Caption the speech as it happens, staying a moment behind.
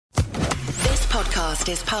podcast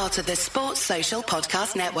is part of the Sports Social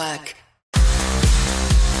Podcast Network.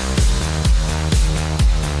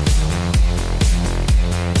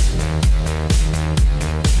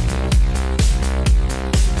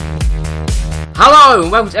 Hello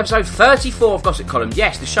and welcome to episode 34 of Gossip Column.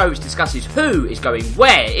 Yes, the show which discusses who is going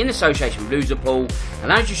where in association with Loserpool.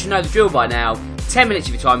 And as you should know the drill by now, 10 minutes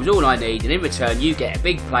of your time is all I need, and in return you get a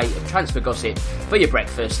big plate of transfer gossip for your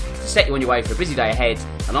breakfast to set you on your way for a busy day ahead.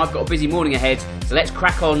 And I've got a busy morning ahead, so let's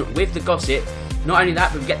crack on with the gossip. Not only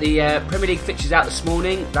that, but we get the Premier League fixtures out this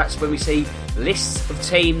morning. That's when we see lists of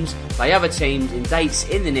teams play other teams in dates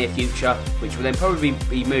in the near future, which will then probably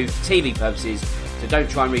be moved for TV purposes. So don't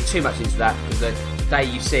try and read too much into that, because the day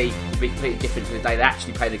you see will be completely different to the day they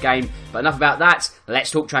actually play the game. But enough about that,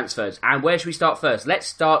 let's talk transfers. And where should we start first? Let's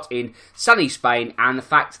start in sunny Spain, and the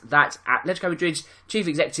fact that Atletico Madrid's chief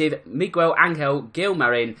executive Miguel Angel Gil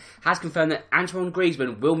Marin has confirmed that Antoine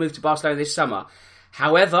Griezmann will move to Barcelona this summer.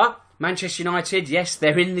 However, Manchester United, yes,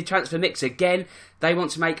 they're in the transfer mix again. They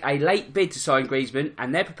want to make a late bid to sign Griezmann,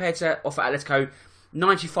 and they're prepared to offer Atletico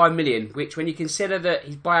 95 million, which when you consider that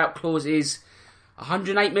his buyout clause is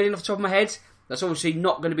 108 million off the top of my head, that's obviously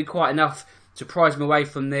not going to be quite enough to prize him away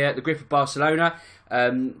from the grip of Barcelona.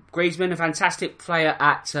 Griezmann, a fantastic player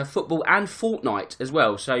at football and Fortnite as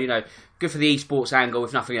well, so, you know, good for the esports angle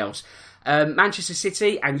if nothing else. Manchester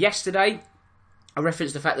City, and yesterday I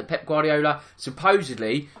referenced the fact that Pep Guardiola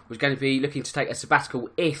supposedly was going to be looking to take a sabbatical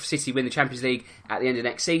if City win the Champions League at the end of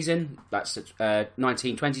next season. That's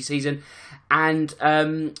 19-20 season. And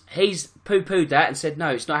he's poo-pooed that and said, no,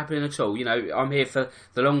 it's not happening at all. You know, I'm here for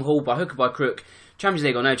the long haul, by hook or by crook. Champions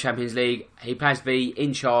League or no Champions League, he plans to be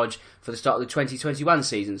in charge for the start of the 2021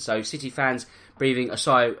 season. So City fans breathing a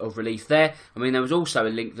sigh of relief there. I mean, there was also a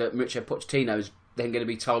link that Mauricio Pochettino is then going to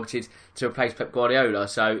be targeted to replace Pep Guardiola.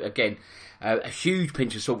 So again, a huge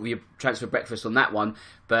pinch of salt with your transfer breakfast on that one.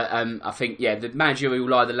 But I think, yeah, the managerial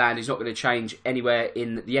lie of the land is not going to change anywhere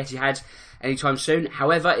in the Etihad anytime soon.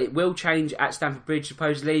 However, it will change at Stamford Bridge,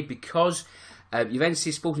 supposedly, because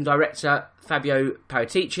Juventus' sporting director, Fabio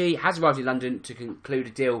Paratici, has arrived in London to conclude a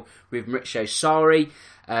deal with Maurizio Sarri.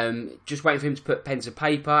 Just waiting for him to put pen to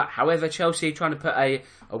paper. However, Chelsea are trying to put a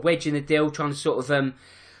wedge in the deal, trying to sort of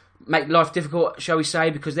make life difficult, shall we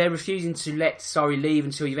say, because they're refusing to let Sarri leave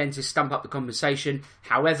until Juventus stump up the compensation.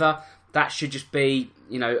 However, that should just be,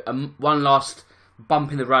 you know, one last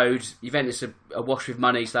bump in the road. Juventus are awash with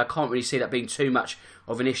money, so I can't really see that being too much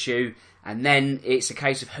of an issue. And then it's a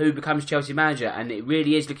case of who becomes Chelsea manager, and it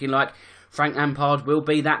really is looking like Frank Lampard will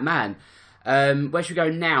be that man. Where should we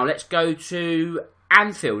go now? Let's go to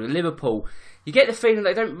Anfield and Liverpool. You get the feeling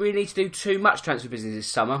they don't really need to do too much transfer business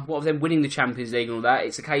this summer. What of them winning the Champions League and all that?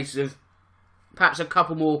 It's a case of perhaps a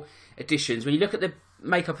couple more additions. When you look at the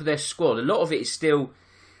makeup of their squad, a lot of it is still,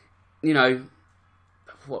 you know,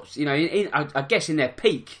 I guess in their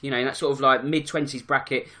peak, you know, in that sort of like mid-20s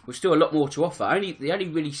bracket, with still a lot more to offer. The only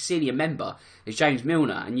really senior member is James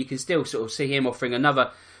Milner, and you can still sort of see him offering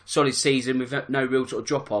another solid season with no real sort of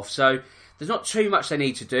drop-off. So there's not too much they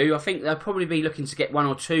need to do. I think they'll probably be looking to get one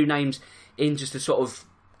or two names in just to sort of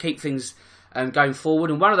keep things going forward,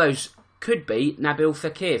 and one of those could be Nabil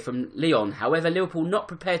Fekir from Lyon. However, Liverpool not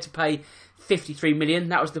prepared to pay 53 million.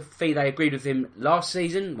 That was the fee they agreed with him last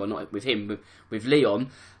season. Well, not with him, with Lyon.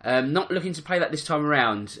 Not looking to pay that this time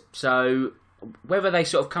around. So whether they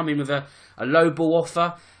sort of come in with a low ball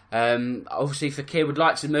offer, obviously Fekir would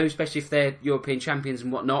like to move, especially if they're European champions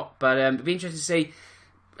and whatnot. But it'd be interesting to see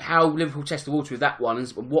how Liverpool test the water with that one, and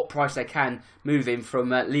what price they can move him from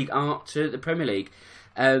Ligue 1 to the Premier League.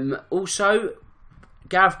 Also,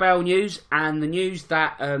 Gareth Bale news, and the news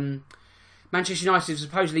that Manchester United have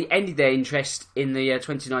supposedly ended their interest in the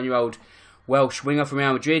 29-year-old Welsh winger from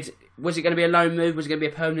Real Madrid. Was it going to be a loan move? Was it going to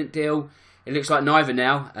be a permanent deal? It looks like neither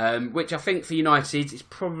now, which I think for United is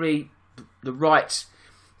probably the right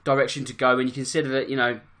direction to go when you consider that, you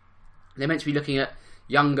know, they're meant to be looking at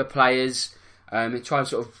younger players, and try and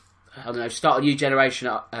sort of, I don't know, start a new generation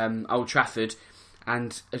at Old Trafford.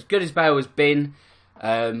 And as good as Bale has been,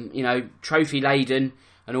 you know, trophy laden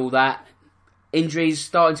and all that, injuries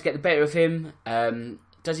starting to get the better of him.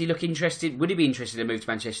 Does he look interested? Would he be interested in a move to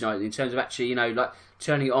Manchester United in terms of actually, you know, like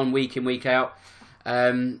turning it on week in, week out?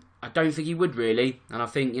 I don't think he would really. And I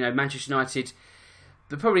think, you know, Manchester United,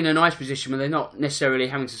 they're probably in a nice position where they're not necessarily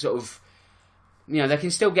having to sort of, you know, they can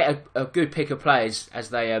still get a good pick of players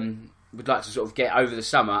as they would like to sort of get over the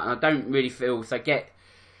summer. And I don't really feel if they get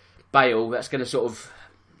Bale, that's going to sort of...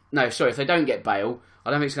 No, sorry, if they don't get Bale,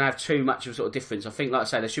 I don't think it's going to have too much of a sort of difference. I think, like I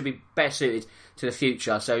say, they should be better suited to the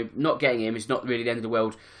future. So not getting him is not really the end of the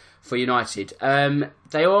world for United.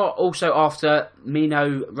 They are also after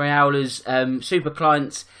Mino Rayola's super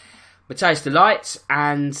client, Matthijs de Ligt,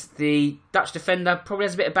 and the Dutch defender probably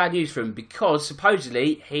has a bit of bad news for him because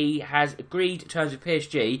supposedly he has agreed terms with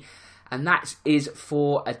PSG, and that is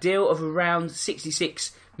for a deal of around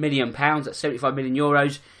 £66 million, that's €75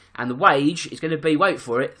 million, and the wage is going to be, wait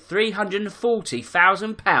for it,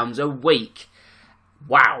 £340,000 a week.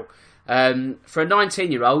 Wow. For a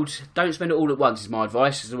 19-year-old, don't spend it all at once is my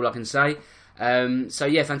advice, is all I can say. So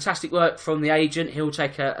yeah, fantastic work from the agent. He'll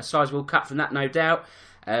take a sizable cut from that, no doubt.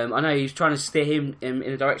 I know he's trying to steer him in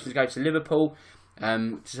a direction to go to Liverpool,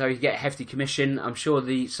 so he can get a hefty commission. I'm sure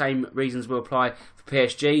the same reasons will apply for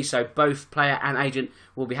PSG, so both player and agent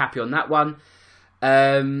will be happy on that one.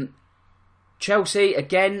 Chelsea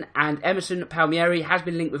again, and Emerson Palmieri has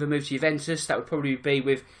been linked with a move to Juventus. That would probably be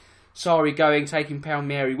with Sarri going, taking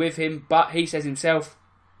Palmieri with him, but he says himself,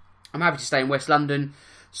 I'm happy to stay in West London,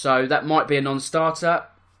 so that might be a non-starter.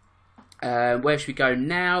 Where should we go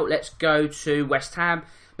now? Let's go to West Ham.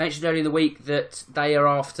 Mentioned earlier in the week that they are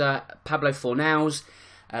after Pablo Fornals,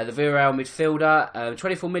 the Villarreal midfielder.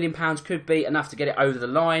 £24 million could be enough to get it over the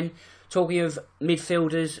line. Talking of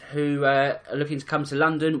midfielders who are looking to come to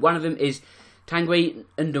London, one of them is Tanguy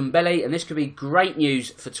Ndombele, and this could be great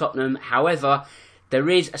news for Tottenham. However, there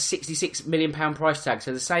is a £66 million price tag,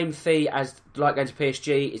 so the same fee as like going to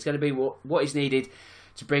PSG. It's going to be what is needed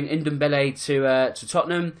to bring Ndombele to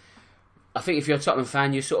Tottenham. I think if you're a Tottenham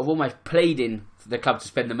fan, you're sort of almost pleading for the club to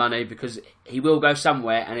spend the money because he will go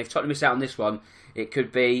somewhere, and if Tottenham miss out on this one, it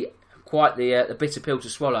could be quite the bitter pill to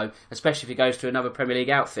swallow, especially if he goes to another Premier League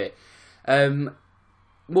outfit.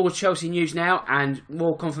 More Chelsea news now, and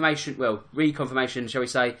more reconfirmation, shall we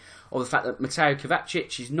say, of the fact that Mateo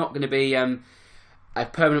Kovacic is not going to be a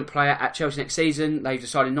permanent player at Chelsea next season. They've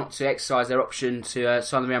decided not to exercise their option to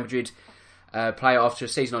sign the Real Madrid player after a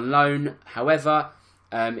season on loan. However,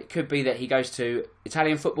 it could be that he goes to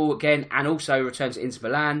Italian football again and also returns to Inter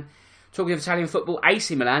Milan. Talking of Italian football,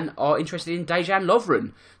 AC Milan are interested in Dejan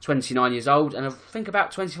Lovren, 29 years old, and I think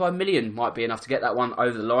about 25 million might be enough to get that one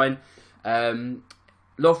over the line.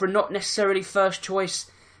 Lovren, not necessarily first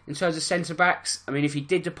choice in terms of centre-backs. I mean, if he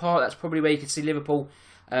did depart, that's probably where you could see Liverpool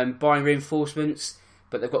buying reinforcements.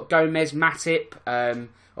 But they've got Gomez, Matip,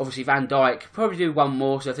 obviously Van Dijk. Probably do one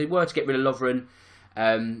more, so if they were to get rid of Lovren,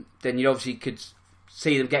 then you obviously could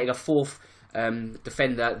see them getting a fourth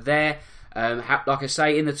defender there. Like I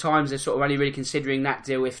say, in the Times, they're sort of only really considering that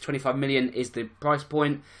deal if 25 million is the price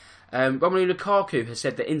point. Romelu Lukaku has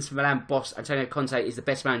said that Inter Milan boss Antonio Conte is the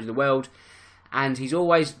best manager in the world, and he's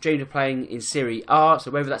always dreamed of playing in Serie A, so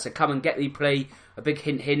whether that's a come and get me play, a big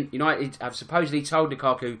hint, United have supposedly told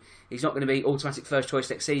Lukaku he's not going to be automatic first choice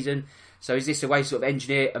next season, so is this a way to sort of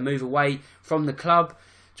engineer a move away from the club?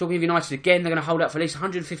 Talking of United again, they're going to hold out for at least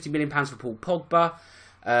 £150 million for Paul Pogba.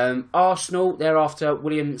 Arsenal, they're after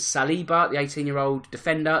William Saliba, the 18-year-old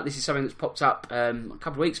defender. This is something that's popped up a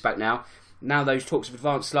couple of weeks back now. Now those talks have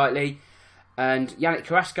advanced slightly. And Yannick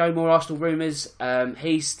Carrasco, more Arsenal rumours.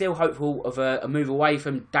 He's still hopeful of a move away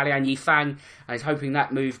from Dalian Yifang, and he's hoping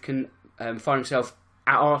that move can find himself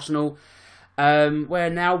at Arsenal. Where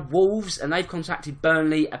now Wolves, and they've contacted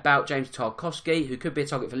Burnley about James Tarkowski, who could be a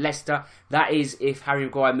target for Leicester. That is if Harry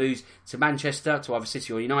Maguire moves to Manchester, to either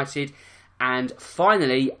City or United. And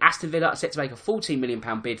finally, Aston Villa are set to make a £14 million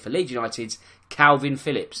bid for Leeds United's Calvin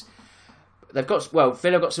Phillips.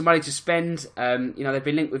 Villa got some money to spend. They've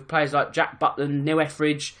been linked with players like Jack Butland, Neil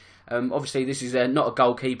Etheridge. Obviously, this is not a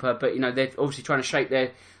goalkeeper, but they're obviously trying to shape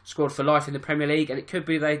their squad for life in the Premier League, and it could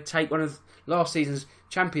be they take one of last season's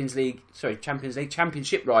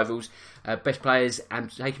Championship rivals, best players,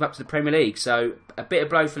 and take him up to the Premier League. So a bit of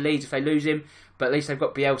blow for Leeds if they lose him, but at least they've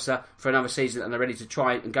got Bielsa for another season, and they're ready to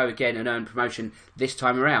try and go again and earn promotion this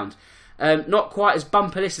time around. Not quite as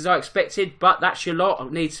bumper list as I expected, but that's your lot. I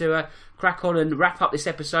need to crack on and wrap up this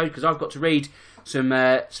episode because I've got to read some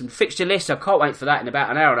fixture lists. I can't wait for that in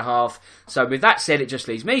about an hour and a half. So with that said, it just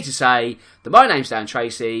leaves me to say that my name's Dan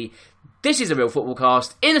Tracy. This is the Real Football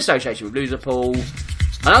Cast in association with Loserpool.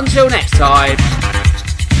 And until next time...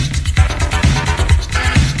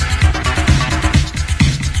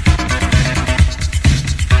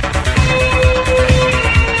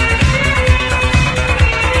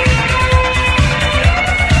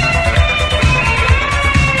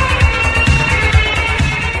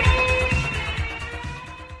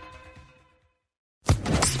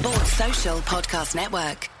 Podcast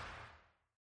Network.